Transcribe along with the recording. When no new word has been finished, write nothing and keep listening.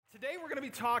Today we're going to be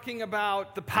talking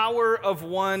about the power of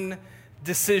one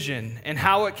decision and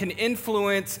how it can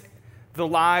influence the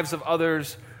lives of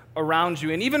others around you.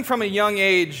 And even from a young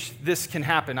age, this can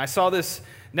happen. I saw this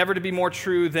never to be more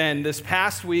true than this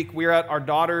past week. We were at our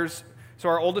daughter's. So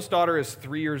our oldest daughter is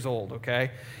 3 years old,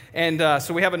 okay? And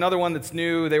so we have another one that's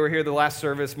new. They were here the last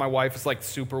service. My wife is like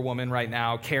Superwoman right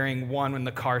now, carrying one in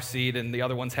the car seat, and the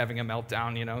other one's having a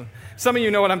meltdown, you know. Some of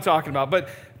you know what I'm talking about.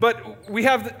 But we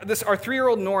have this, our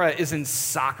 3-year-old Nora is in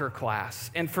soccer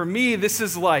class. And for me, this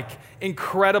is like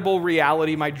incredible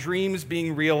reality, my dreams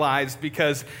being realized,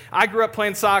 because I grew up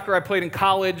playing soccer. I played in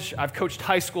college. I've coached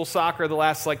high school soccer the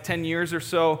last 10 years or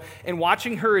so. And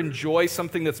watching her enjoy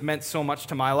something that's meant so much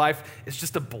to my life is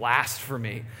just a blast for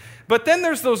me. But then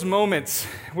there's those moments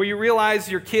where you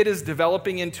realize your kid is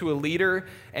developing into a leader,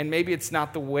 and maybe it's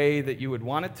not the way that you would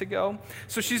want it to go.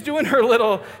 So she's in her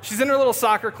little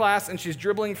soccer class, and she's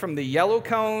dribbling from the yellow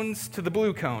cones to the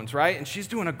blue cones, right? And she's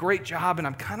doing a great job, and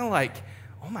I'm kind of like,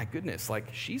 oh my goodness,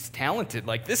 she's talented.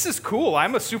 This is cool.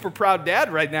 I'm a super proud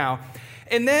dad right now.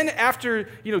 And then after,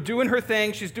 doing her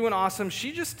thing, she's doing awesome,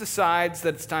 she just decides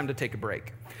that it's time to take a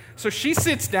break. So she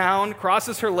sits down,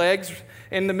 crosses her legs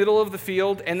in the middle of the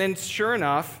field, and then sure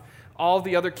enough, all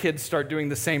the other kids start doing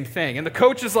the same thing. And the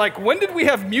coach is like, when did we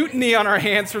have mutiny on our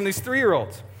hands from these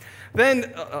 3-year-olds?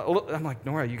 Then I'm like,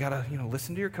 Nora, you gotta,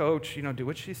 listen to your coach, do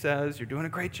what she says, you're doing a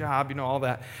great job, all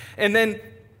that. And then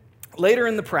later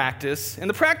in the practice, and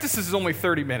the practice is only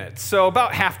 30 minutes, so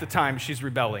about half the time she's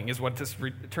rebelling is what this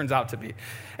turns out to be.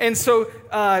 And so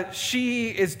she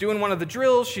is doing one of the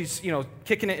drills, she's,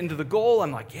 kicking it into the goal.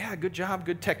 I'm like, yeah, good job,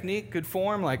 good technique, good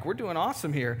form, we're doing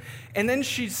awesome here. And then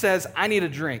she says, I need a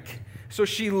drink. So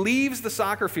she leaves the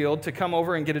soccer field to come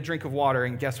over and get a drink of water,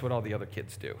 and guess what all the other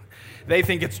kids do? They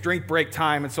think it's drink break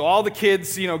time, and so all the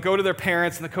kids, go to their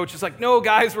parents, and the coach is like, no,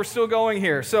 guys, we're still going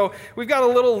here. So we've got a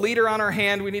little leader on our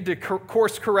hand. We need to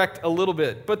course correct a little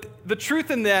bit. But the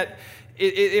truth in that,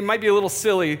 it might be a little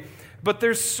silly, but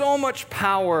there's so much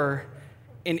power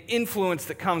and influence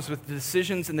that comes with the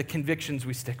decisions and the convictions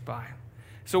we stick by.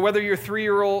 So whether you're 3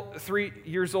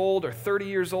 years old or 30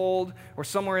 years old or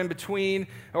somewhere in between,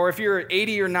 or if you're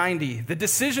 80 or 90, the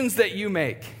decisions that you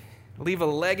make leave a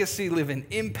legacy, leave an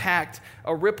impact,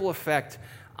 a ripple effect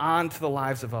onto the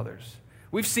lives of others.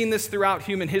 We've seen this throughout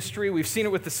human history. We've seen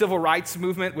it with the civil rights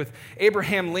movement, with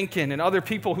Abraham Lincoln and other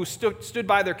people who stood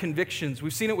by their convictions.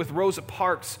 We've seen it with Rosa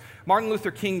Parks, Martin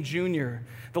Luther King Jr.,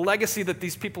 the legacy that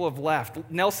these people have left,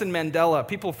 Nelson Mandela,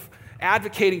 people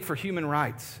advocating for human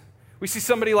rights. We see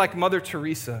somebody like Mother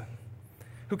Teresa,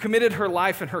 who committed her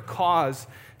life and her cause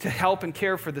to help and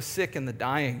care for the sick and the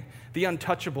dying, the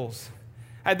untouchables.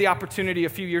 I had the opportunity a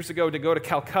few years ago to go to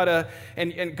Calcutta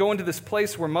and go into this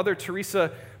place where Mother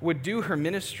Teresa would do her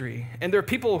ministry. And there are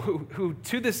people who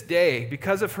to this day,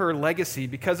 because of her legacy,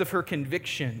 because of her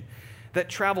conviction, that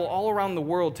travel all around the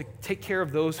world to take care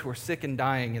of those who are sick and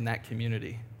dying in that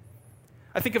community.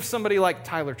 I think of somebody like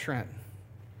Tyler Trent.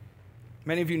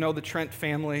 Many of you know the Trent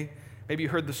family. Maybe you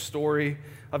heard the story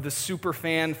of the super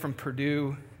fan from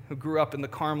Purdue who grew up in the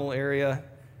Carmel area,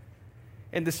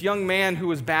 and this young man who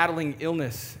was battling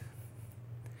illness.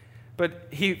 But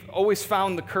he always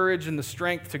found the courage and the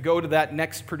strength to go to that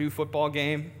next Purdue football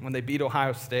game when they beat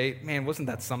Ohio State. Man, wasn't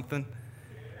that something?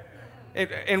 And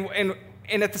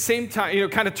at the same time,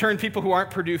 kind of turn people who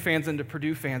aren't Purdue fans into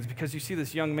Purdue fans, because you see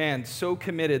this young man so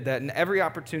committed that in every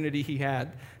opportunity he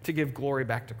had to give glory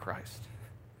back to Christ.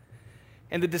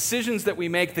 And the decisions that we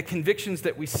make, the convictions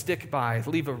that we stick by,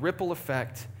 leave a ripple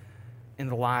effect in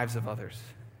the lives of others.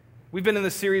 We've been in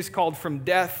this series called From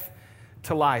Death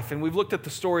to Life, and we've looked at the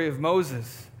story of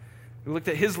Moses. We looked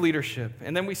at his leadership,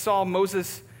 and then we saw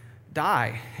Moses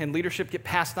die and leadership get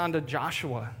passed on to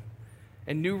Joshua,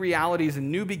 and new realities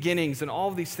and new beginnings and all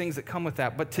of these things that come with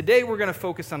that. But today we're going to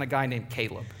focus on a guy named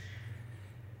Caleb.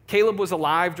 Caleb was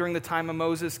alive during the time of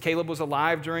Moses. Caleb was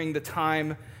alive during the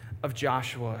time of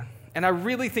Joshua. And I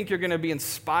really think you're going to be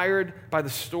inspired by the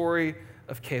story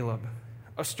of Caleb,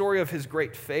 a story of his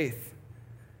great faith,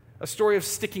 a story of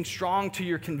sticking strong to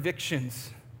your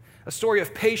convictions, a story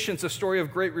of patience, a story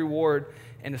of great reward,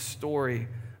 and a story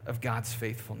of God's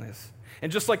faithfulness. And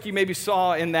just like you maybe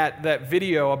saw in that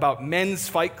video about Men's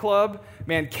Fight Club,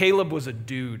 man, Caleb was a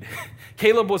dude.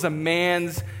 Caleb was a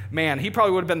man's man. He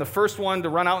probably would have been the first one to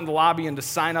run out in the lobby and to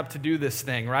sign up to do this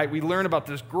thing, right? We learn about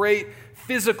this great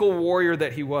physical warrior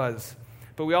that he was,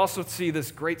 but we also see this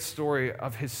great story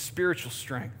of his spiritual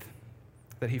strength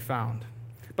that he found.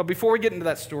 But before we get into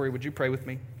that story, would you pray with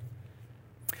me?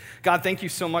 God, thank you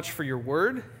so much for your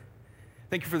word.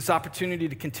 Thank you for this opportunity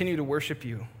to continue to worship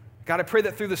you. God, I pray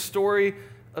that through the story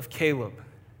of Caleb,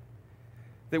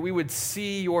 that we would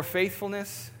see your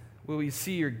faithfulness, will we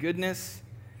see your goodness.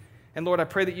 And Lord, I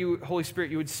pray that you, Holy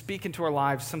Spirit, you would speak into our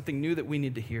lives something new that we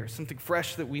need to hear, something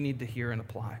fresh that we need to hear and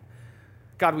apply.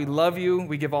 God, we love you.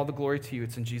 We give all the glory to you.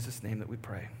 It's in Jesus' name that we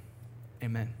pray.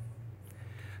 Amen.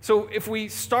 So if we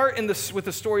start with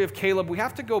the story of Caleb, we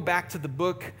have to go back to the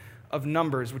book of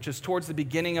Numbers, which is towards the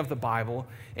beginning of the Bible,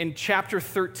 in chapter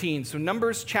 13. So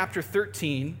Numbers chapter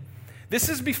 13. This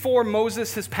is before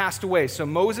Moses has passed away. So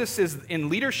Moses is in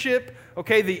leadership.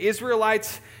 Okay, the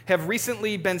Israelites have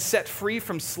recently been set free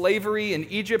from slavery in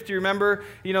Egypt. Do you remember,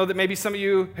 that maybe some of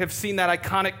you have seen that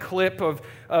iconic clip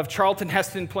of Charlton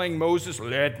Heston playing Moses,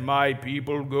 "Let my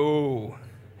people go."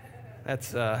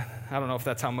 That's, I don't know if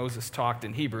that's how Moses talked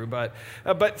in Hebrew, but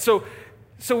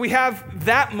so we have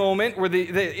that moment where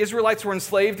the Israelites were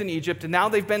enslaved in Egypt, and now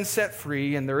they've been set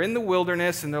free, and they're in the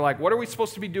wilderness, and they're like, what are we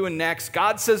supposed to be doing next?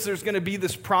 God says there's going to be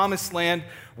this promised land.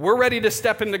 We're ready to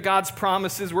step into God's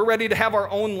promises. We're ready to have our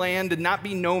own land and not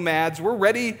be nomads. We're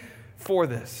ready for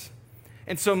this.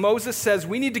 And so Moses says,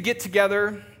 we need to get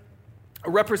together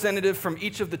a representative from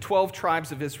each of the 12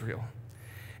 tribes of Israel.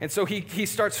 And so he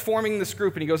starts forming this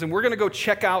group, and he goes, and we're going to go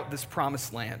check out this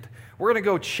promised land. We're going to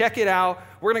go check it out.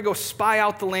 We're going to go spy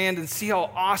out the land and see how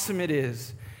awesome it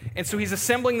is. And so he's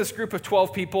assembling this group of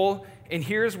 12 people, and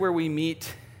here's where we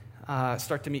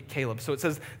start to meet Caleb. So it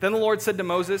says, then the Lord said to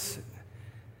Moses,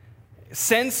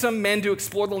 send some men to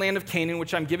explore the land of Canaan,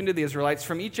 which I'm giving to the Israelites.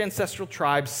 From each ancestral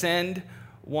tribe, send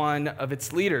one of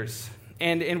its leaders.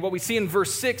 And what we see in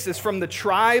verse 6 is from the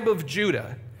tribe of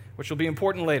Judah, which will be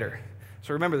important later.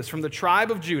 So remember this, from the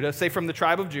tribe of Judah. Say, from the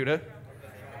tribe of Judah.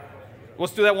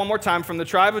 Let's do that one more time. From the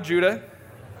tribe of Judah.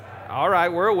 All right,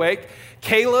 we're awake.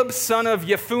 Caleb, son of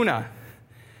Jephunneh.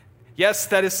 Yes,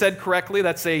 that is said correctly.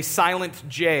 That's a silent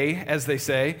J, as they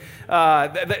say.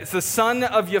 It's the son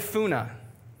of Jephunneh.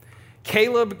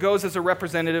 Caleb goes as a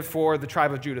representative for the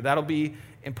tribe of Judah. That'll be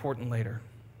important later.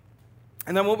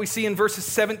 And then what we see in verses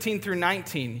 17 through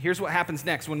 19, here's what happens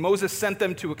next. When Moses sent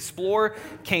them to explore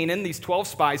Canaan, these 12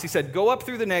 spies, he said, go up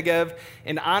through the Negev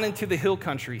and on into the hill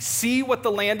country. See what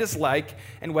the land is like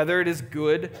and whether it is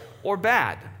good or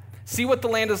bad. See what the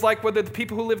land is like, whether the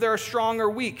people who live there are strong or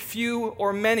weak, few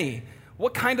or many.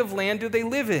 What kind of land do they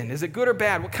live in? Is it good or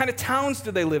bad? What kind of towns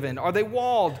do they live in? Are they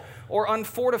walled or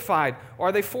unfortified? Or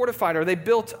are they fortified? Are they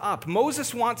built up?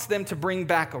 Moses wants them to bring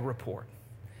back a report.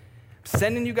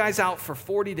 Sending you guys out for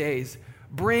 40 days,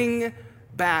 bring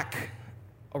back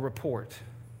a report.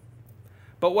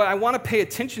 But what I want to pay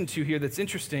attention to here that's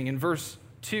interesting in verse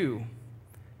 2,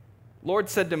 Lord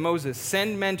said to Moses,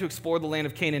 send men to explore the land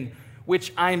of Canaan,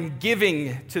 which I'm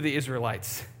giving to the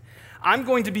Israelites. I'm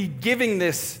going to be giving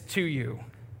this to you.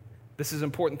 This is an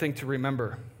important thing to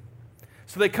remember.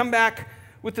 So they come back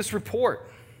with this report.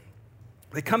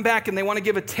 They come back and they want to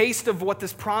give a taste of what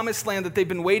this promised land that they've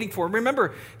been waiting for.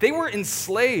 Remember, they were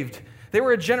enslaved. They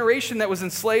were a generation that was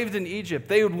enslaved in Egypt.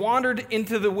 They had wandered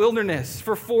into the wilderness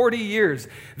for 40 years.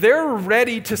 They're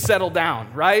ready to settle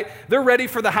down, right? They're ready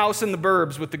for the house in the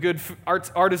burbs with the good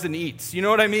artisan eats. You know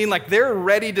what I mean? Like they're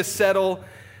ready to settle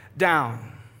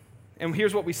down. And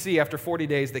here's what we see after 40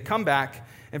 days. They come back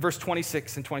in verse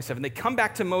 26 and 27. They come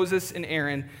back to Moses and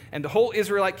Aaron and the whole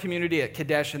Israelite community at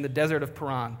Kadesh in the desert of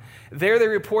Paran. There they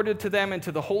reported to them and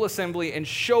to the whole assembly and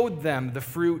showed them the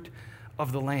fruit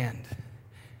of the land.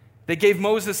 They gave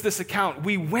Moses this account.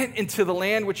 We went into the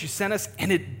land which you sent us,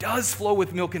 and it does flow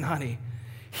with milk and honey.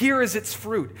 Here is its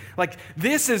fruit. Like,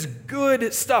 this is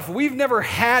good stuff. We've never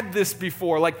had this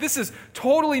before. Like, this is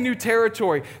totally new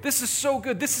territory. This is so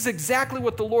good. This is exactly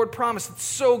what the Lord promised. It's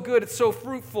so good. It's so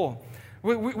fruitful.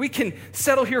 We can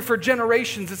settle here for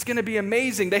generations. It's going to be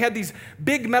amazing. They had these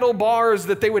big metal bars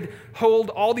that they would hold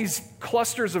all these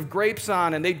clusters of grapes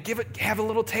on, and they'd have a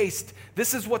little taste.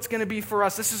 This is what's going to be for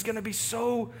us. This is going to be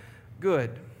so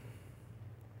good.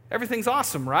 Everything's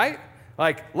awesome, right?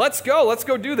 Like, let's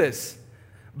go do this.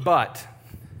 But,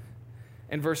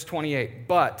 in verse 28,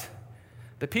 but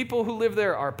the people who live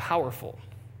there are powerful.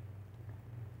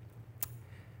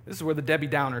 This is where the Debbie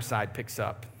Downer side picks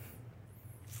up.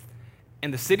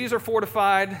 And the cities are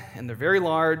fortified, and they're very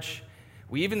large.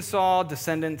 We even saw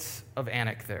descendants of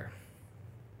Anak there.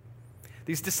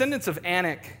 These descendants of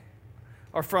Anak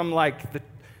are from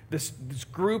this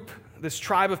group, this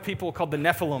tribe of people called the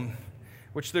Nephilim,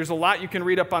 which there's a lot you can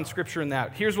read up on Scripture in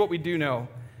that. Here's what we do know.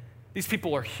 These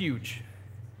people are huge,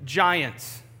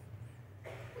 giants.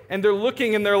 And they're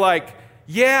looking and they're like,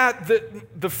 yeah,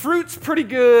 the fruit's pretty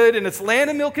good, and it's land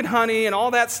of milk and honey and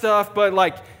all that stuff, but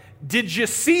did you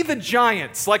see the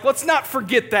giants? Let's not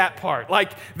forget that part.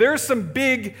 There's some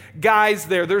big guys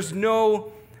there. There's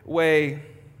no way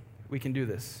we can do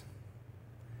this.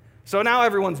 So now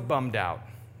everyone's bummed out.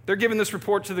 They're giving this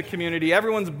report to the community.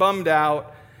 Everyone's bummed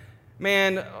out.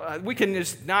 Man, we can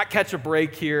just not catch a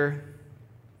break here.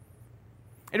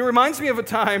 And it reminds me of a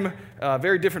time,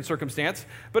 very different circumstance,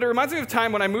 but it reminds me of a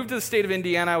time when I moved to the state of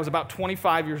Indiana. I was about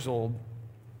 25 years old.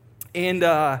 And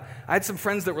I had some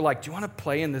friends that were like, do you want to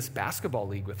play in this basketball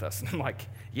league with us? And I'm like,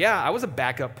 yeah, I was a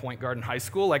backup point guard in high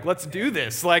school. Like, let's do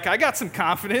this. Like, I got some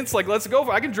confidence. Like, let's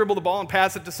go. I can dribble the ball and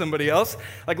pass it to somebody else.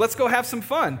 Like, let's go have some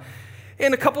fun.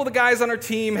 And a couple of the guys on our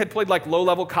team had played like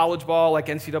low-level college ball, like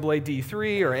NCAA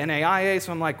D3 or NAIA.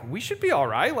 So I'm like, we should be all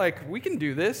right. Like, we can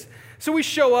do this. So we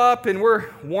show up and we're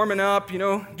warming up,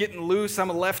 getting loose. I'm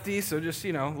a lefty, so just,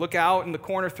 look out in the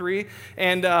corner three.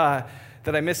 And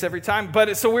that I miss every time.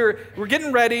 But so we're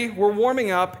getting ready, we're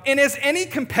warming up, and as any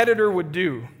competitor would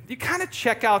do, you kind of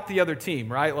check out the other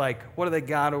team, right? Like, what do they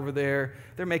got over there?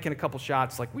 They're making a couple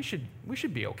shots. Like, we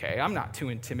should be okay. I'm not too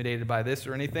intimidated by this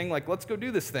or anything. Like, let's go do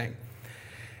this thing.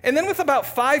 And then with about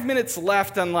 5 minutes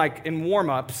left in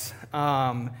warm-ups,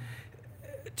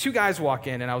 two guys walk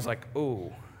in, and I was like,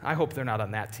 oh, I hope they're not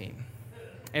on that team.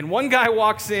 And one guy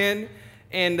walks in,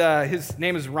 and his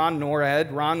name is Ron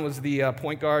Norred. Ron was the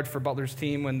point guard for Butler's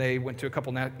team when they went to a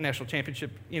couple national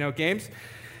championship games.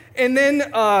 And then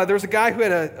there was a guy who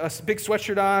had a big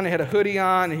sweatshirt on, he had a hoodie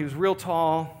on, and he was real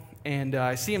tall. And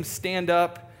I see him stand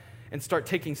up and start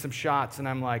taking some shots, and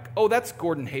I'm like, oh, that's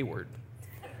Gordon Hayward.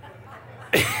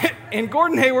 And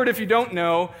Gordon Hayward, if you don't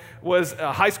know, was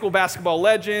a high school basketball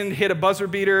legend, hit a buzzer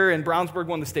beater, and Brownsburg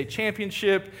won the state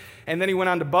championship. And then he went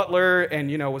on to Butler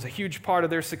and, was a huge part of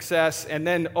their success. And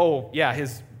then,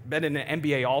 he's been in an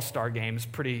NBA All-Star games,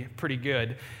 pretty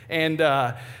good.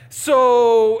 And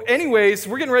so anyways,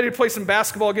 we're getting ready to play some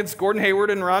basketball against Gordon Hayward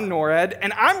and Ron Norred,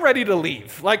 and I'm ready to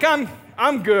leave. Like, I'm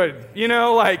good, you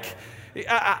don't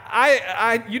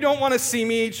want to see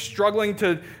me struggling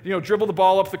to, dribble the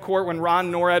ball up the court when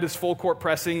Ron Norred is full court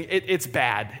pressing. It's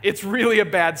bad. It's really a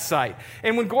bad sight.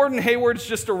 And when Gordon Hayward's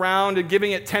just around and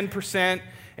giving it 10%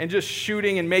 and just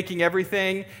shooting and making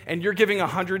everything, and you're giving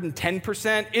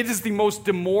 110%, it is the most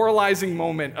demoralizing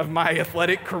moment of my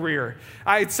athletic career.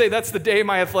 I'd say that's the day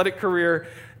my athletic career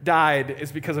died,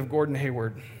 is because of Gordon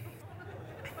Hayward.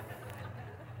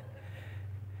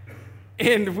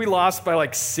 And we lost by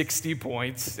like 60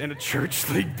 points in a church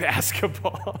league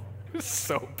basketball. It was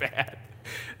so bad.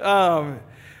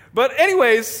 But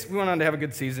anyways, we went on to have a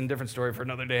good season. Different story for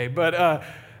another day. But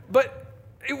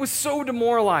it was so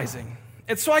demoralizing.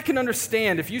 And so I can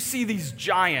understand if you see these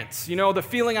giants, the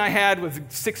feeling I had with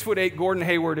 6'8" Gordon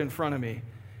Hayward in front of me,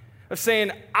 of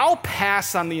saying, I'll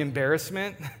pass on the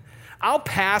embarrassment. I'll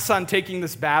pass on taking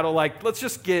this battle. Like, let's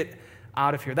just get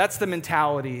out of here. That's the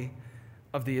mentality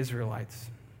of the Israelites.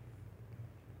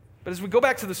 But as we go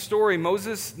back to the story,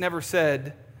 Moses never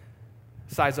said,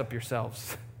 size up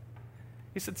yourselves.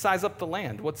 He said, size up the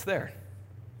land. What's there?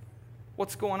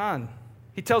 What's going on?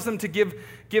 He tells them to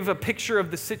give a picture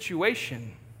of the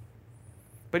situation.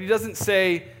 But he doesn't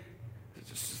say,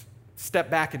 step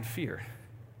back in fear.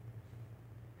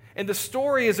 And the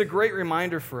story is a great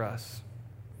reminder for us,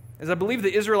 as I believe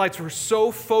the Israelites were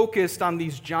so focused on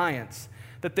these giants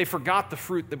that they forgot the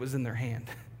fruit that was in their hand.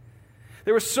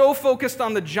 They were so focused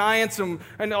on the giants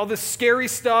and all this scary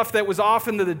stuff that was off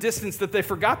into the distance that they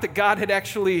forgot that God had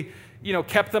actually,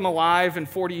 kept them alive in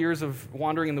 40 years of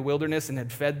wandering in the wilderness and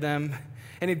had fed them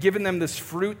and had given them this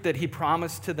fruit that he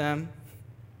promised to them.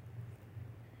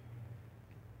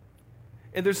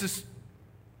 And there's this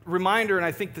reminder, and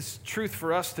I think this truth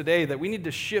for us today, that we need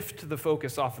to shift the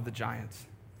focus off of the giants.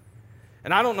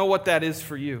 And I don't know what that is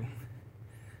for you.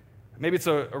 Maybe it's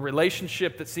a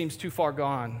relationship that seems too far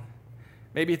gone.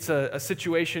 Maybe it's a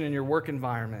situation in your work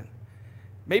environment.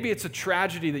 Maybe it's a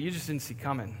tragedy that you just didn't see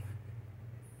coming.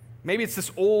 Maybe it's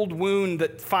this old wound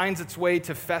that finds its way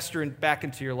to fester back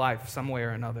into your life some way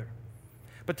or another.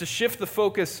 But to shift the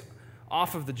focus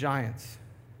off of the giants.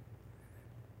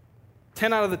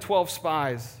 10 out of the 12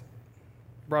 spies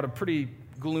brought a pretty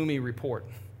gloomy report.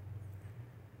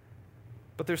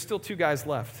 But there's still two guys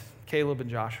left, Caleb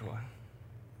and Joshua.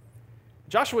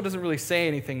 Joshua doesn't really say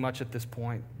anything much at this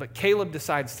point, but Caleb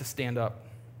decides to stand up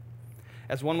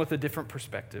as one with a different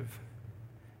perspective.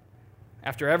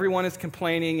 After everyone is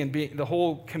complaining and the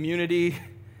whole community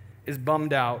is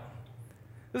bummed out,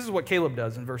 this is what Caleb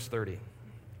does in verse 30.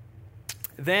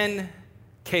 Then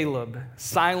Caleb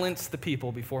silenced the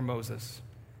people before Moses.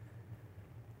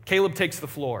 Caleb takes the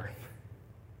floor.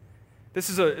 This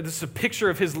is a picture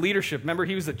of his leadership. Remember,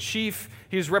 he was a chief.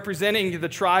 He was representing the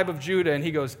tribe of Judah, and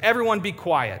he goes, everyone be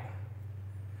quiet.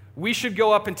 We should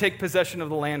go up and take possession of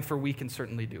the land, for we can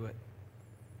certainly do it.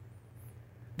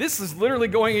 This is literally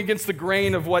going against the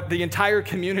grain of what the entire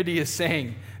community is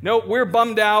saying. No, we're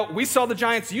bummed out. We saw the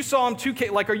giants. You saw them too.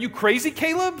 Like, are you crazy,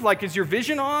 Caleb? Like, is your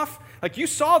vision off? Like, you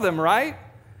saw them, right?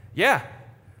 Yeah.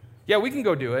 Yeah, we can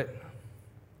go do it.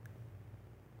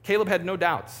 Caleb had no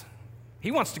doubts.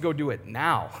 He wants to go do it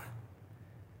now.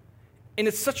 And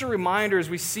it's such a reminder as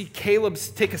we see Caleb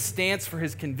take a stance for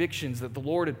his convictions that the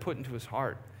Lord had put into his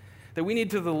heart, that we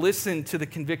need to listen to the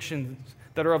convictions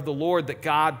that are of the Lord that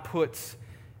God puts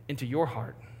into your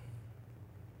heart.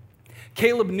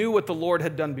 Caleb knew what the Lord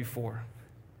had done before.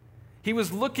 He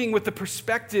was looking with the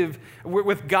perspective,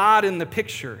 with God in the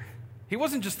picture. He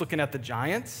wasn't just looking at the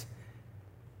giants.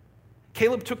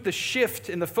 Caleb took the shift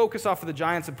and the focus off of the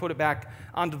giants and put it back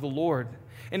onto the Lord.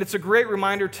 And it's a great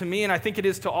reminder to me, and I think it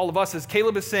is to all of us, as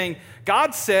Caleb is saying,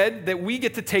 God said that we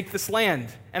get to take this land,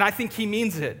 and I think he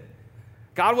means it.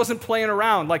 God wasn't playing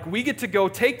around. Like, we get to go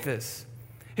take this.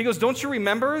 He goes, don't you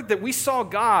remember that we saw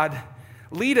God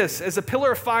lead us as a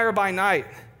pillar of fire by night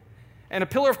and a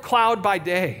pillar of cloud by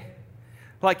day?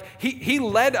 Like, he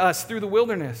led us through the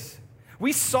wilderness.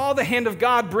 We saw the hand of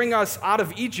God bring us out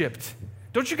of Egypt.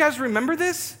 Don't you guys remember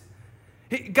this?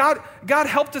 God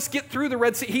helped us get through the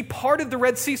Red Sea. He parted the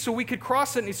Red Sea so we could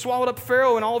cross it, and he swallowed up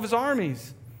Pharaoh and all of his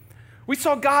armies. We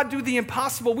saw God do the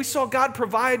impossible. We saw God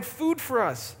provide food for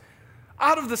us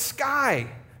out of the sky.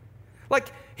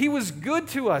 Like, he was good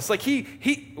to us. Like,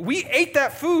 we ate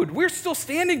that food. We're still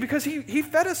standing because he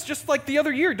fed us just like the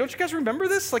other year. Don't you guys remember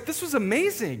this? Like, this was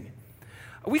amazing.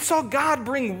 We saw God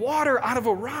bring water out of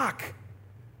a rock.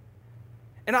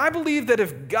 And I believe that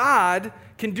if God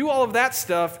can do all of that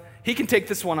stuff, he can take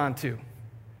this one on too,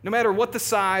 no matter what the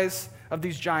size of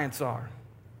these giants are.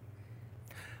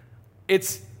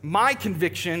 It's my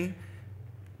conviction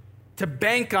to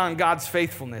bank on God's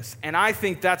faithfulness, and I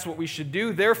think that's what we should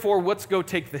do. Therefore, let's go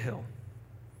take the hill.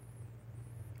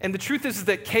 And the truth is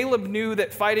that Caleb knew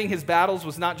that fighting his battles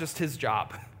was not just his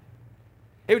job.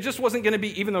 It just wasn't going to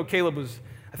be, even though Caleb was,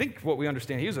 I think what we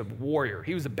understand, he was a warrior.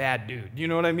 He was a bad dude. You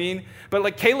know what I mean? But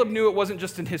like, Caleb knew it wasn't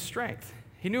just in his strength.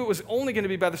 He knew it was only going to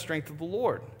be by the strength of the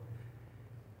Lord.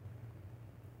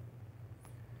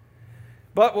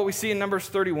 But what we see in Numbers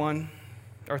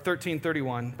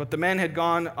 13:31, but the men had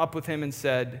gone up with him and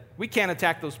said, we can't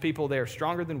attack those people. They are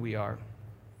stronger than we are.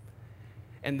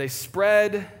 And they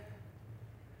spread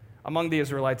among the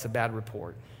Israelites a bad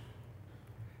report.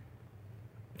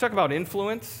 We talk about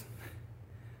influence.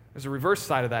 There's a reverse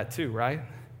side of that too, right?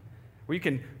 Where you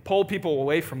can pull people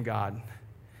away from God.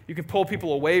 You can pull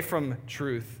people away from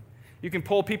truth. You can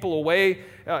pull people away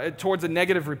towards a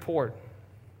negative report.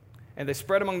 And they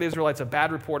spread among the Israelites a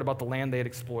bad report about the land they had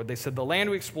explored. They said, the land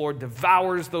we explored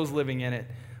devours those living in it.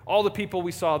 All the people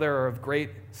we saw there are of great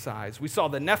size. We saw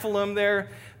the Nephilim there.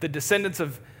 The descendants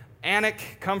of Anak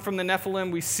come from the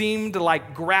Nephilim. We seemed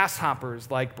like grasshoppers,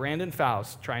 like Brandon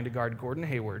Faust trying to guard Gordon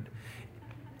Hayward.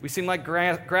 We seemed like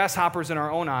grasshoppers in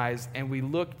our own eyes, and we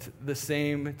looked the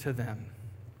same to them.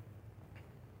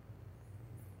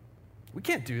 We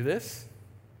can't do this.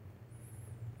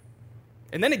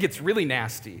 And then it gets really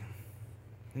nasty.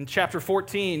 In chapter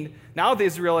 14, now the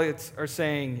Israelites are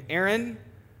saying, Aaron,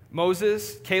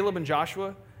 Moses, Caleb, and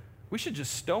Joshua, we should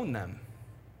just stone them.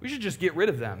 We should just get rid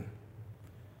of them.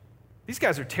 These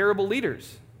guys are terrible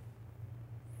leaders.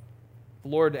 The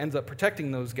Lord ends up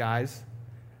protecting those guys,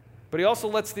 but he also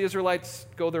lets the Israelites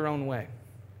go their own way,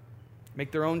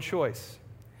 make their own choice.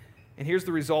 And here's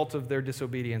the result of their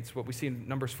disobedience, what we see in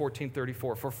Numbers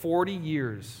 14:34. For 40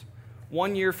 years,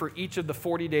 1 year for each of the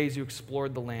 40 days you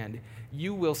explored the land,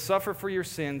 you will suffer for your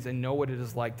sins and know what it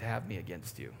is like to have me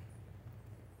against you.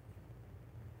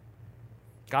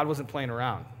 God wasn't playing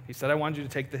around. He said, I wanted you to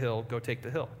take the hill, go take the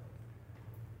hill.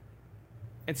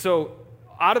 And so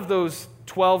out of those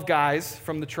 12 guys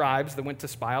from the tribes that went to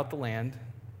spy out the land,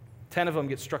 10 of them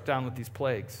get struck down with these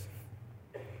plagues.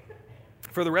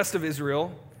 For the rest of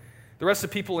Israel, the rest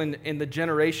of people in the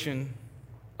generation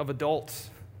of adults,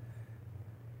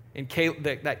 in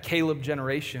that Caleb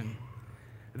generation,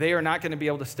 they are not going to be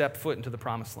able to step foot into the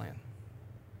promised land.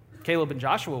 Caleb and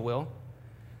Joshua will,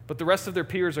 but the rest of their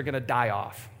peers are going to die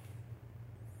off.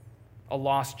 A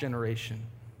lost generation.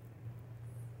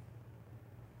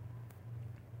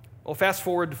 Well, fast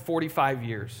forward to 45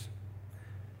 years.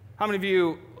 How many of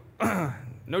you,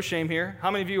 no shame here,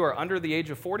 how many of you are under the age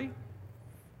of 40?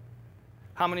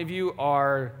 How many of you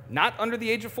are not under the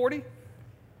age of 40?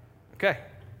 Okay.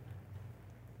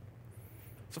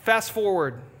 So fast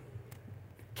forward.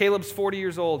 Caleb's 40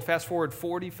 years old. Fast forward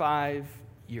 45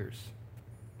 years.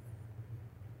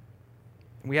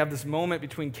 We have this moment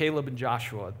between Caleb and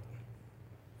Joshua,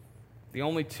 the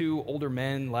only two older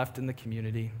men left in the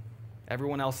community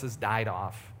Everyone else has died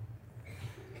off,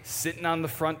 sitting on the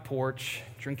front porch,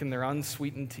 drinking their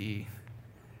unsweetened tea.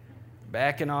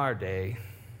 Back in our day.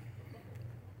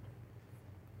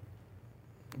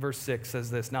 Verse 6 says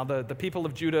this, Now the people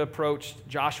of Judah approached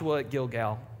Joshua at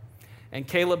Gilgal, and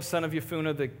Caleb, son of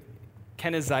Jephunneh, the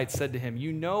Kenizzite, said to him,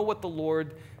 You know what the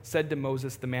Lord said to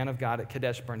Moses, the man of God, at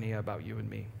Kadesh Barnea about you and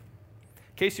me.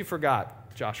 In case you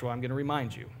forgot, Joshua, I'm going to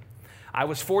remind you. I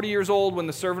was 40 years old when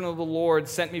the servant of the Lord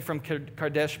sent me from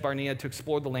Kadesh Barnea to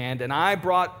explore the land, and I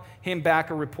brought him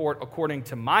back a report according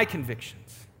to my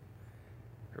convictions.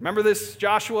 Remember this,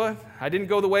 Joshua? I didn't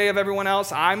go the way of everyone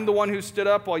else. I'm the one who stood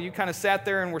up while you kind of sat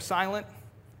there and were silent.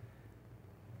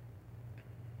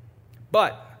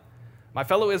 But my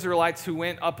fellow Israelites who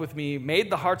went up with me made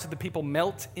the hearts of the people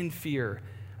melt in fear.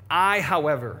 I,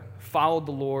 however, followed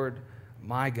the Lord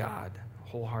my God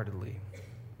wholeheartedly.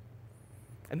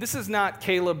 And this is not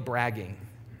Caleb bragging.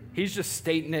 He's just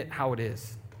stating it how it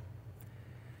is.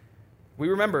 We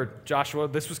remember, Joshua,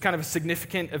 this was kind of a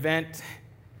significant event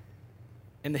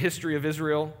in the history of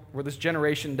Israel where this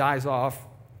generation dies off.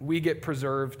 We get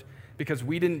preserved because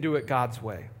we didn't do it God's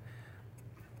way.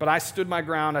 But I stood my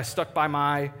ground. I stuck by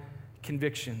my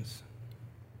convictions.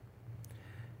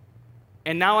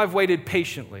 And now I've waited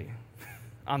patiently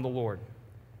on the Lord.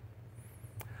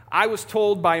 I was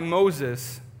told by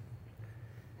Moses,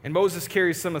 and Moses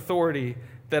carries some authority,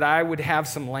 that I would have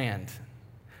some land.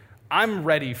 I'm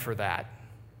ready for that.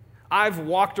 I've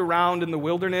walked around in the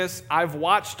wilderness. I've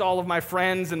watched all of my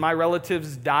friends and my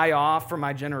relatives die off from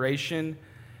my generation.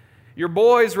 Your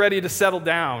boy's ready to settle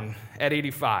down at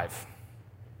 85.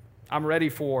 I'm ready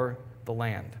for the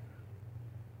land.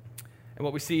 And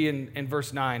what we see in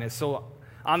verse 9 is, So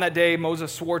on that day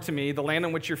Moses swore to me, the land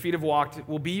on which your feet have walked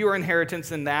will be your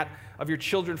inheritance and that of your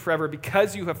children forever,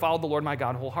 because you have followed the Lord my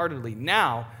God wholeheartedly.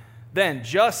 Now, then,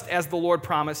 just as the Lord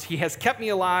promised, he has kept me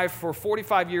alive for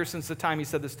 45 years since the time he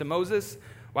said this to Moses,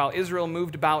 while Israel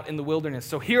moved about in the wilderness.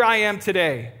 So here I am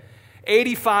today,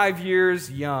 85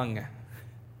 years young.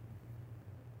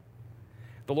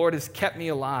 The Lord has kept me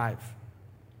alive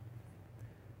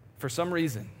for some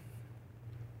reason.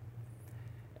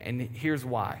 And here's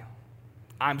why.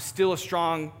 I'm still as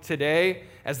strong today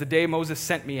as the day Moses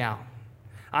sent me out.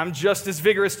 I'm just as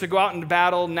vigorous to go out into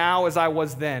battle now as I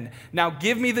was then. Now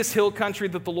give me this hill country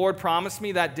that the Lord promised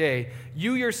me that day.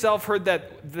 You yourself heard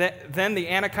that then the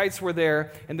Anakites were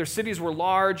there, and their cities were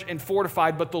large and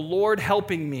fortified, but the Lord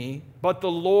helping me,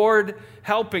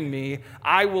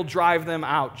 I will drive them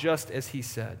out, just as he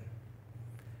said.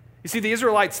 You see, the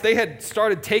Israelites, they had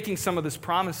started taking some of this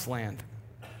promised land.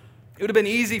 It would have been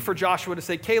easy for Joshua to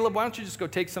say, Caleb, why don't you just go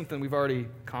take something we've already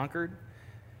conquered?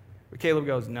 But Caleb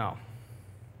goes, no.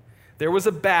 There was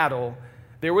a battle.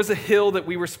 There was a hill that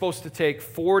we were supposed to take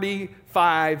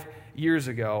 45 years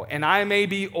ago. And I may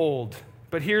be old,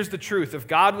 but here's the truth. If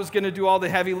God was going to do all the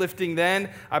heavy lifting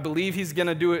then, I believe he's going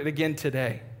to do it again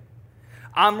today.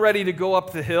 I'm ready to go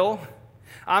up the hill.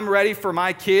 I'm ready for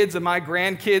my kids and my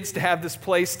grandkids to have this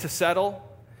place to settle.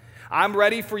 I'm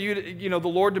ready for you to, the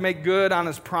Lord to make good on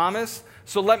his promise.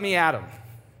 So let me at him.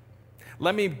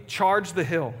 Let me charge the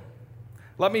hill.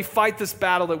 Let me fight this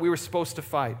battle that we were supposed to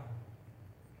fight.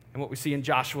 And what we see in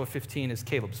Joshua 15 is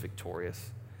Caleb's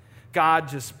victorious. God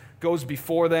just goes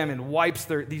before them and wipes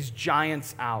these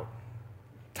giants out,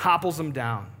 topples them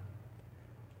down.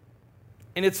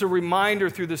 And it's a reminder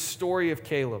through the story of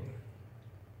Caleb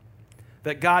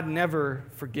that God never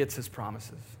forgets his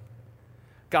promises.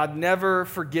 God never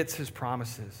forgets his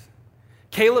promises.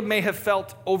 Caleb may have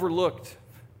felt overlooked,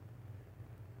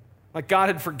 like God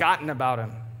had forgotten about him.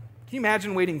 Can you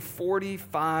imagine waiting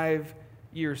 45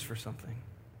 years for something?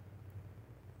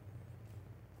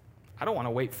 I don't want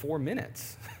to wait 4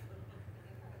 minutes.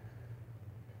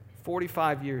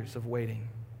 45 years of waiting.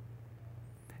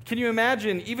 Can you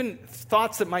imagine even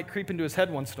thoughts that might creep into his head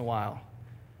once in a while?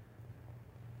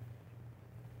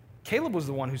 Caleb was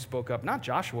the one who spoke up, not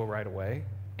Joshua right away.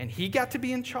 And he got to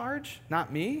be in charge,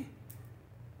 not me?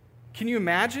 Can you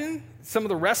imagine some of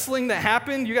the wrestling that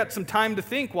happened? You got some time to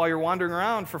think while you're wandering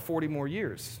around for 40 more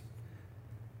years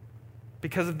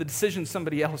because of the decision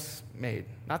somebody else made,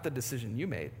 not the decision you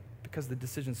made, because of the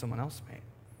decision someone else made.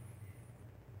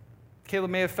 Caleb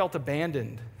may have felt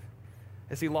abandoned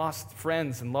as he lost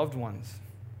friends and loved ones,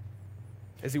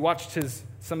 as he watched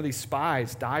some of these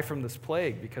spies die from this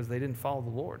plague because they didn't follow the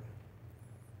Lord.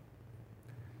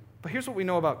 But here's what we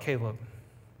know about Caleb.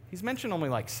 He's mentioned only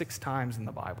like 6 times in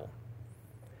the Bible.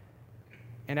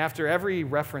 And after every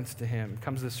reference to him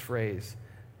comes this phrase,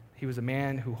 he was a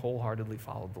man who wholeheartedly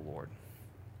followed the Lord.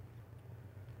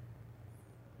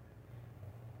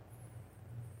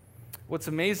 What's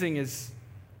amazing is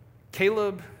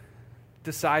Caleb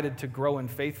decided to grow in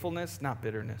faithfulness, not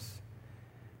bitterness.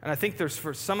 And I think there's,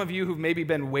 for some of you who've maybe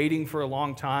been waiting for a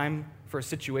long time for a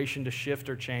situation to shift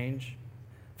or change,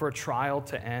 for a trial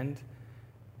to end,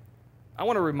 I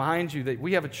want to remind you that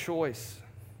we have a choice,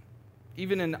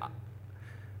 even in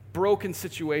broken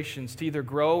situations, to either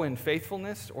grow in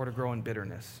faithfulness or to grow in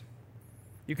bitterness.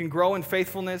 You can grow in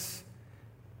faithfulness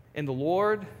in the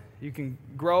Lord, you can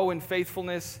grow in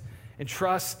faithfulness and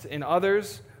trust in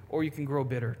others, or you can grow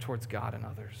bitter towards God and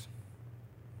others.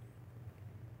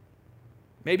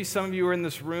 Maybe some of you are in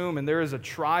this room and there is a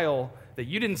trial that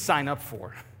you didn't sign up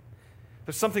for.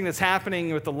 There's something that's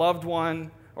happening with a loved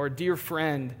one or a dear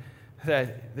friend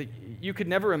that you could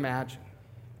never imagine.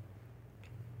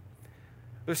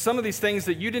 There's some of these things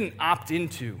that you didn't opt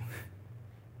into.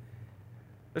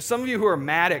 There's some of you who are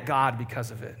mad at God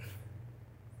because of it,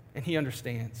 and He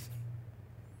understands.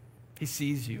 He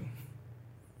sees you.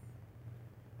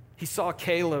 He saw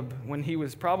Caleb when he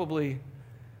was probably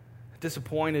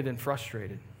disappointed and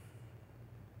frustrated.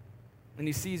 And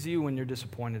He sees you when you're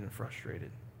disappointed and frustrated.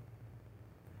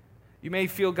 You may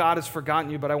feel God has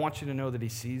forgotten you, but I want you to know that He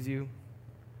sees you.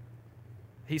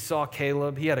 He saw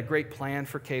Caleb. He had a great plan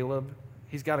for Caleb.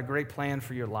 He's got a great plan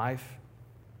for your life.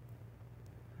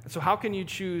 And so how can you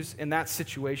choose in that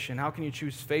situation, how can you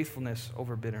choose faithfulness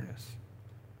over bitterness?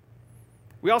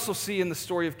 We also see in the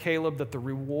story of Caleb that the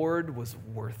reward was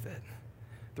worth it.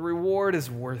 The reward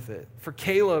is worth it. For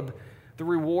Caleb, the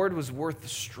reward was worth the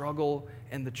struggle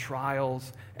and the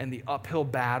trials and the uphill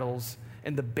battles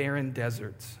and the barren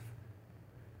deserts.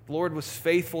 The Lord was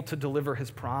faithful to deliver His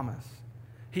promise.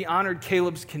 He honored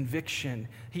Caleb's conviction.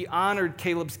 He honored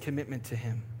Caleb's commitment to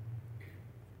Him.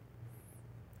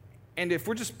 And if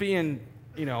we're just being,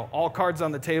 all cards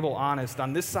on the table honest,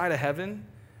 on this side of heaven,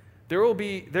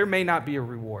 there may not be a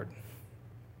reward.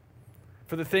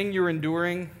 For the thing you're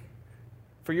enduring,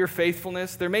 for your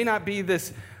faithfulness, there may not be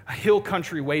this hill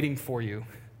country waiting for you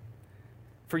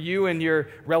and your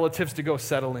relatives to go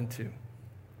settle into.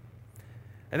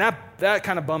 And that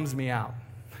kind of bums me out.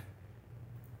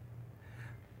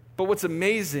 But what's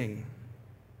amazing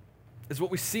is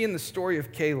what we see in the story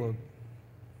of Caleb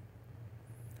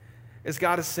is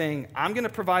God is saying, I'm going to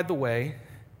provide the way.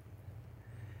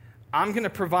 I'm going to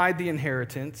provide the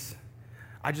inheritance.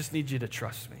 I just need you to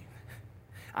trust me.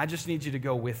 I just need you to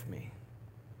go with me.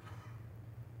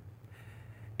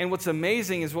 And what's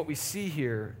amazing is what we see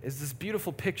here is this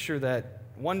beautiful picture that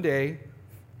one day,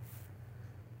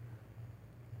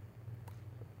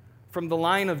 from the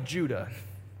line of Judah,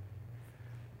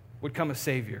 would come a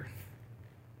Savior.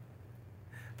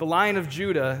 The line of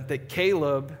Judah that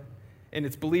Caleb, and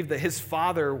it's believed that his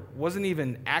father wasn't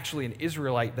even actually an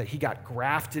Israelite, that he got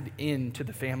grafted into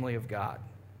the family of God.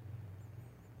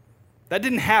 That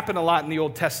didn't happen a lot in the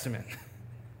Old Testament.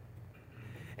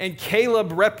 And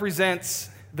Caleb represents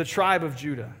the tribe of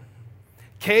Judah.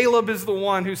 Caleb is the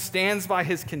one who stands by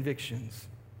his convictions.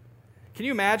 Can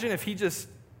you imagine if he just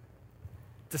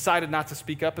decided not to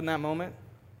speak up in that moment?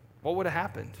 What would have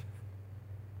happened?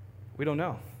 We don't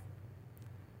know.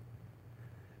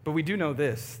 But we do know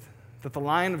this, that the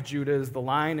line of Judah is the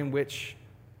line in which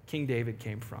King David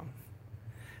came from.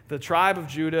 The tribe of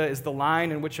Judah is the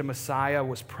line in which a Messiah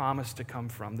was promised to come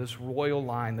from, this royal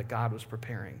line that God was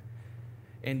preparing.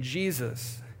 And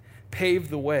Jesus paved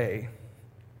the way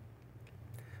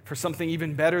for something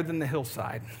even better than the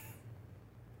hillside.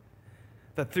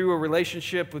 That through a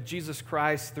relationship with Jesus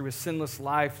Christ, through His sinless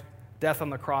life, death on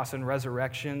the cross, and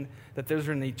resurrection, that there's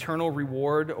an eternal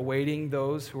reward awaiting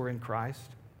those who are in Christ.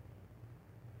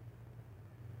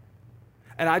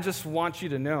 And I just want you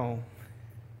to know,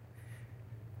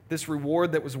 this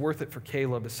reward that was worth it for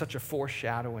Caleb is such a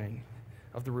foreshadowing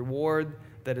of the reward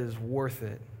that is worth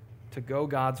it to go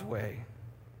God's way,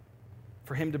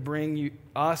 for Him to bring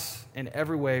us in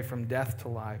every way from death to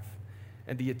life,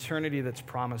 and the eternity that's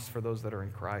promised for those that are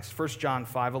in Christ. 1 John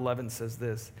 5:11 says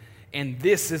this, and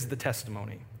this is the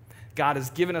testimony. God has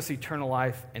given us eternal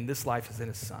life, and this life is in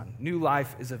His Son. New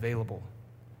life is available.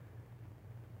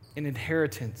 An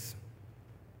inheritance,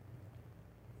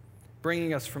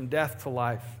 bringing us from death to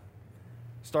life,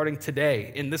 starting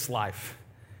today in this life,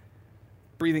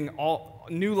 breathing all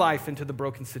new life into the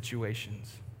broken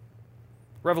situations.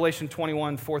 Revelation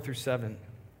 21, 4-7.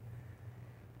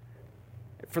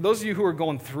 For those of you who are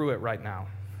going through it right now,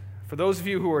 for those of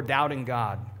you who are doubting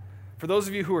God, for those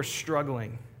of you who are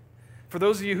struggling, for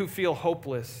those of you who feel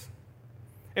hopeless,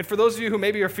 and for those of you who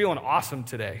maybe are feeling awesome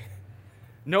today,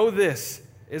 know this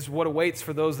is what awaits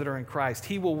for those that are in Christ.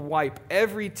 He will wipe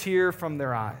every tear from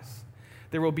their eyes.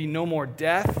 There will be no more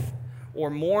death or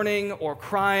mourning or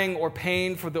crying or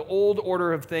pain, for the old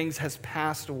order of things has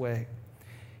passed away.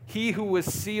 He who was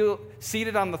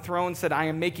seated on the throne said, I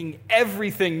am making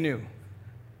everything new.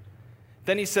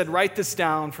 Then he said, write this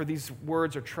down, for these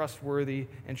words are trustworthy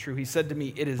and true. He said to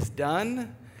me, it is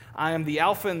done. I am the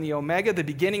Alpha and the Omega, the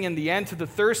beginning and the end. To the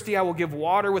thirsty I will give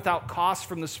water without cost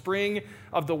from the spring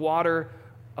of the water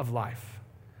of life.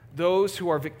 Those who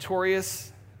are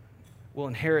victorious will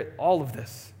inherit all of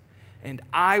this, and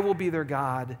I will be their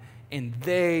God, and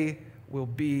they will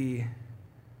be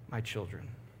my children.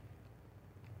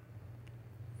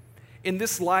 In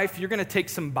this life, you're going to take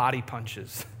some body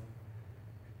punches.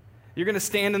 You're going to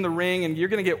stand in the ring, and you're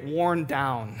going to get worn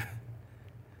down.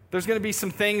 There's going to be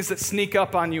some things that sneak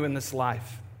up on you in this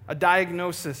life. A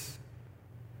diagnosis.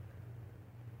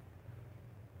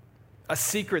 A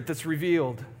secret that's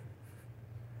revealed.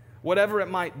 Whatever it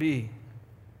might be.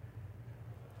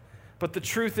 But the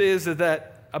truth is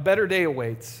that a better day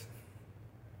awaits.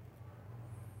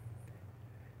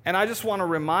 And I just want to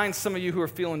remind some of you who are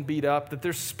feeling beat up that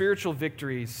there's spiritual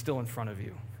victories still in front of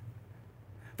you.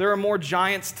 There are more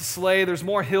giants to slay. There's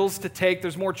more hills to take.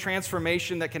 There's more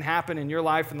transformation that can happen in your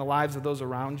life and the lives of those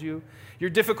around you.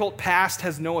 Your difficult past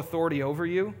has no authority over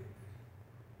you.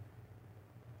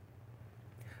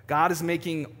 God is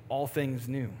making all things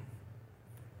new.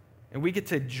 And we get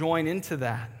to join into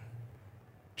that.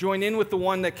 Join in with the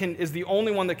one that is the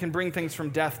only one that can bring things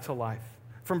from death to life,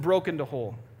 from broken to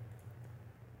whole.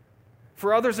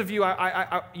 For others of you,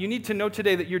 you need to know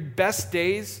today that your best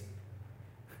days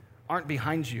aren't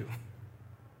behind you.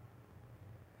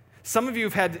 Some of you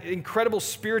have had incredible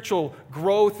spiritual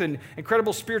growth and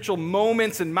incredible spiritual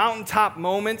moments and mountaintop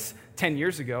moments 10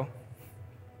 years ago,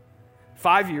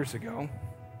 5 years ago.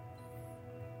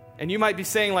 And you might be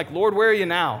saying, like, Lord, where are you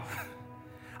now?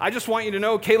 I just want you to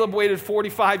know Caleb waited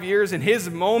 45 years, and his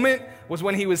moment was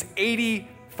when he was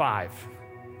 85.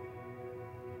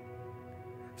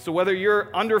 So whether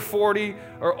you're under 40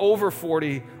 or over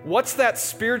 40, what's that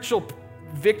spiritual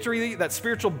victory, that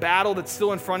spiritual battle that's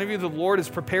still in front of you the Lord is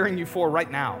preparing you for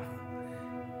right now?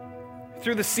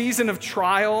 Through the season of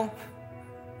trial,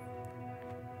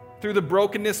 through the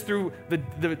brokenness, through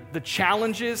the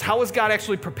challenges, how is God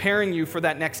actually preparing you for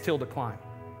that next hill to climb?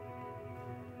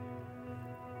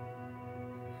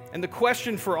 And the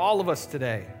question for all of us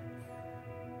today,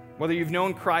 whether you've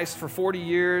known Christ for 40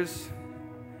 years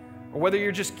or whether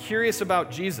you're just curious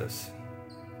about Jesus,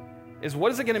 is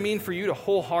what is it going to mean for you to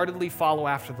wholeheartedly follow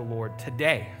after the Lord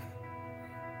today?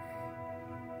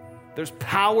 There's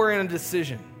power in a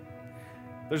decision.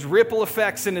 There's ripple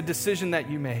effects in a decision that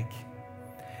you make.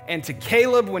 And to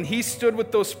Caleb, when he stood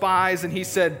with those spies and he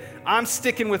said, I'm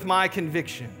sticking with my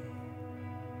conviction,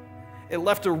 it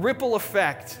left a ripple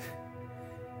effect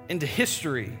into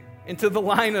history, into the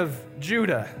line of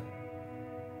Judah.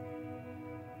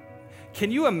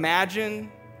 Can you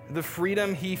imagine the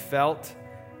freedom he felt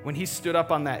when he stood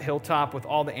up on that hilltop with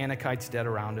all the Anakites dead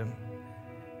around him?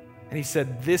 And he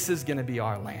said, this is going to be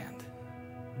our land.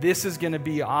 This is going to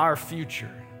be our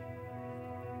future.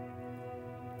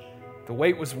 The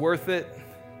wait was worth it.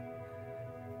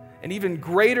 And even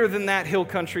greater than that hill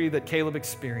country that Caleb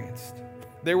experienced,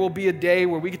 there will be a day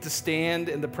where we get to stand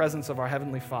in the presence of our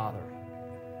Heavenly Father,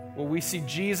 where we see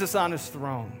Jesus on his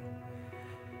throne.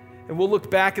 And we'll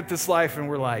look back at this life and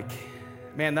we're like,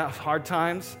 man, that was hard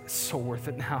times. It's so worth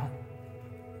it now.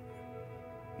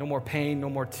 No more pain, no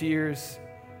more tears,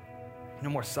 no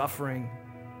more suffering.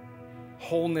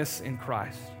 Wholeness in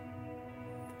Christ.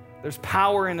 There's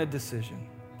power in a decision.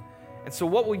 And so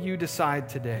what will you decide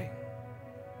today?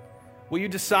 Will you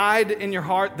decide in your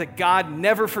heart that God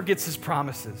never forgets his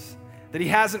promises, that he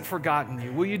hasn't forgotten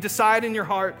you? Will you decide in your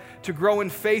heart to grow in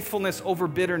faithfulness over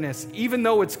bitterness, even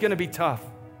though it's going to be tough?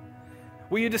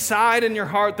 Will you decide in your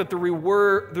heart that the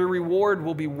reward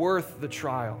will be worth the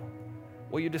trial?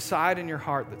 Will you decide in your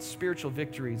heart that spiritual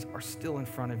victories are still in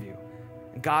front of you,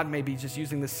 and God may be just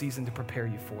using this season to prepare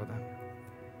you for them?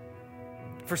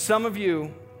 For some of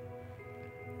you,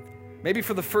 maybe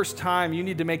for the first time, you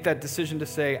need to make that decision to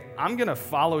say, I'm going to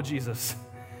follow Jesus.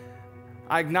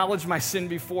 I acknowledge my sin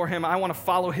before him. I want to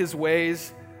follow his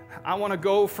ways. I want to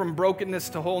go from brokenness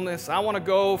to wholeness. I want to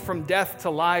go from death to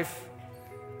life.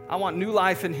 I want new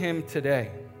life in him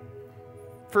today.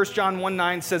 1 John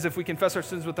 1:9 says, if we confess our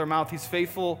sins with our mouth, he's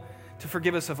faithful to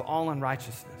forgive us of all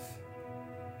unrighteousness.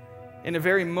 In a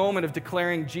very moment of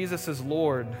declaring Jesus as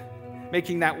Lord,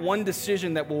 making that one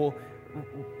decision that will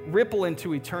ripple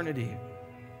into eternity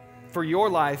for your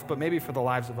life, but maybe for the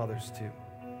lives of others too.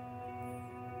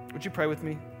 Would you pray with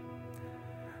me?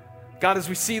 God, as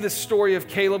we see this story of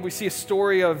Caleb, we see a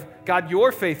story of, God,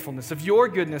 your faithfulness, of your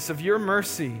goodness, of your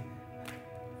mercy,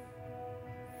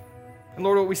 And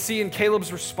Lord, what we see in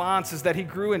Caleb's response is that he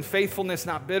grew in faithfulness,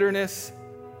 not bitterness.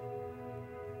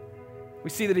 We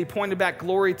see that he pointed back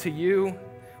glory to you.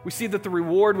 We see that the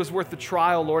reward was worth the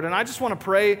trial, Lord. And I just want to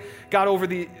pray, God, over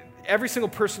every single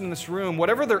person in this room,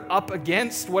 whatever they're up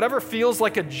against, whatever feels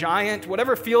like a giant,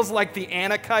 whatever feels like the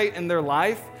Anakite in their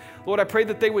life, Lord, I pray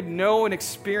that they would know and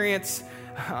experience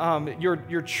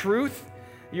your truth,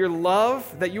 your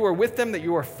love, that you are with them, that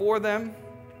you are for them,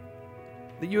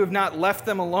 that you have not left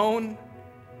them alone.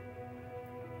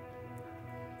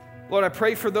 Lord, I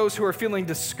pray for those who are feeling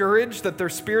discouraged, that their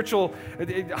spiritual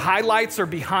highlights are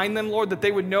behind them, Lord, that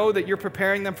they would know that you're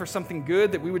preparing them for something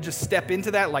good, that we would just step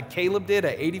into that like Caleb did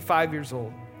at 85 years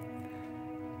old.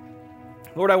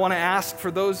 Lord, I want to ask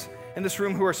for those in this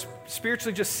room who are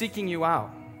spiritually just seeking you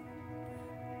out.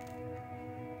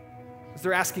 As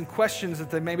they're asking questions,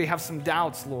 that they maybe have some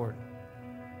doubts, Lord.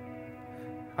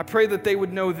 I pray that they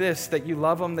would know this, that you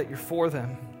love them, that you're for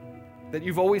them, that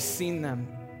you've always seen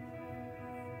them,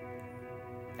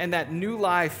 and that new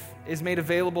life is made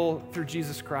available through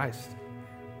Jesus Christ.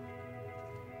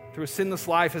 Through a sinless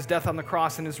life, his death on the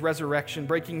cross and his resurrection,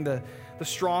 breaking the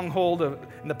stronghold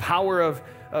and the power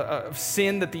of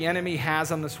sin that the enemy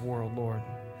has on this world, Lord.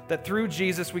 That through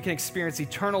Jesus we can experience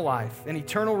eternal life and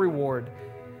eternal reward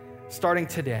starting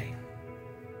today.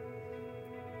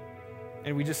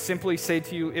 And we just simply say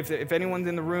to you, if anyone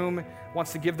in the room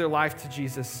wants to give their life to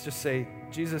Jesus, just say,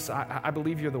 Jesus, I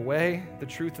believe you're the way, the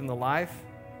truth, and the life.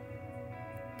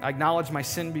 I acknowledge my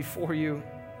sin before you.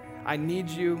 I need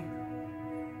you.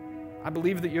 I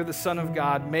believe that you're the Son of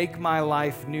God. Make my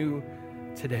life new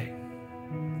today.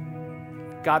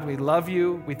 God, we love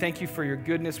you. We thank you for your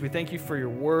goodness. We thank you for your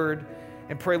word.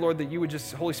 And pray, Lord, that you would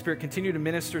just, Holy Spirit, continue to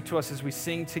minister to us as we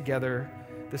sing together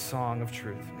this song of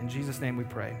truth. In Jesus' name we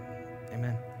pray.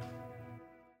 Amen.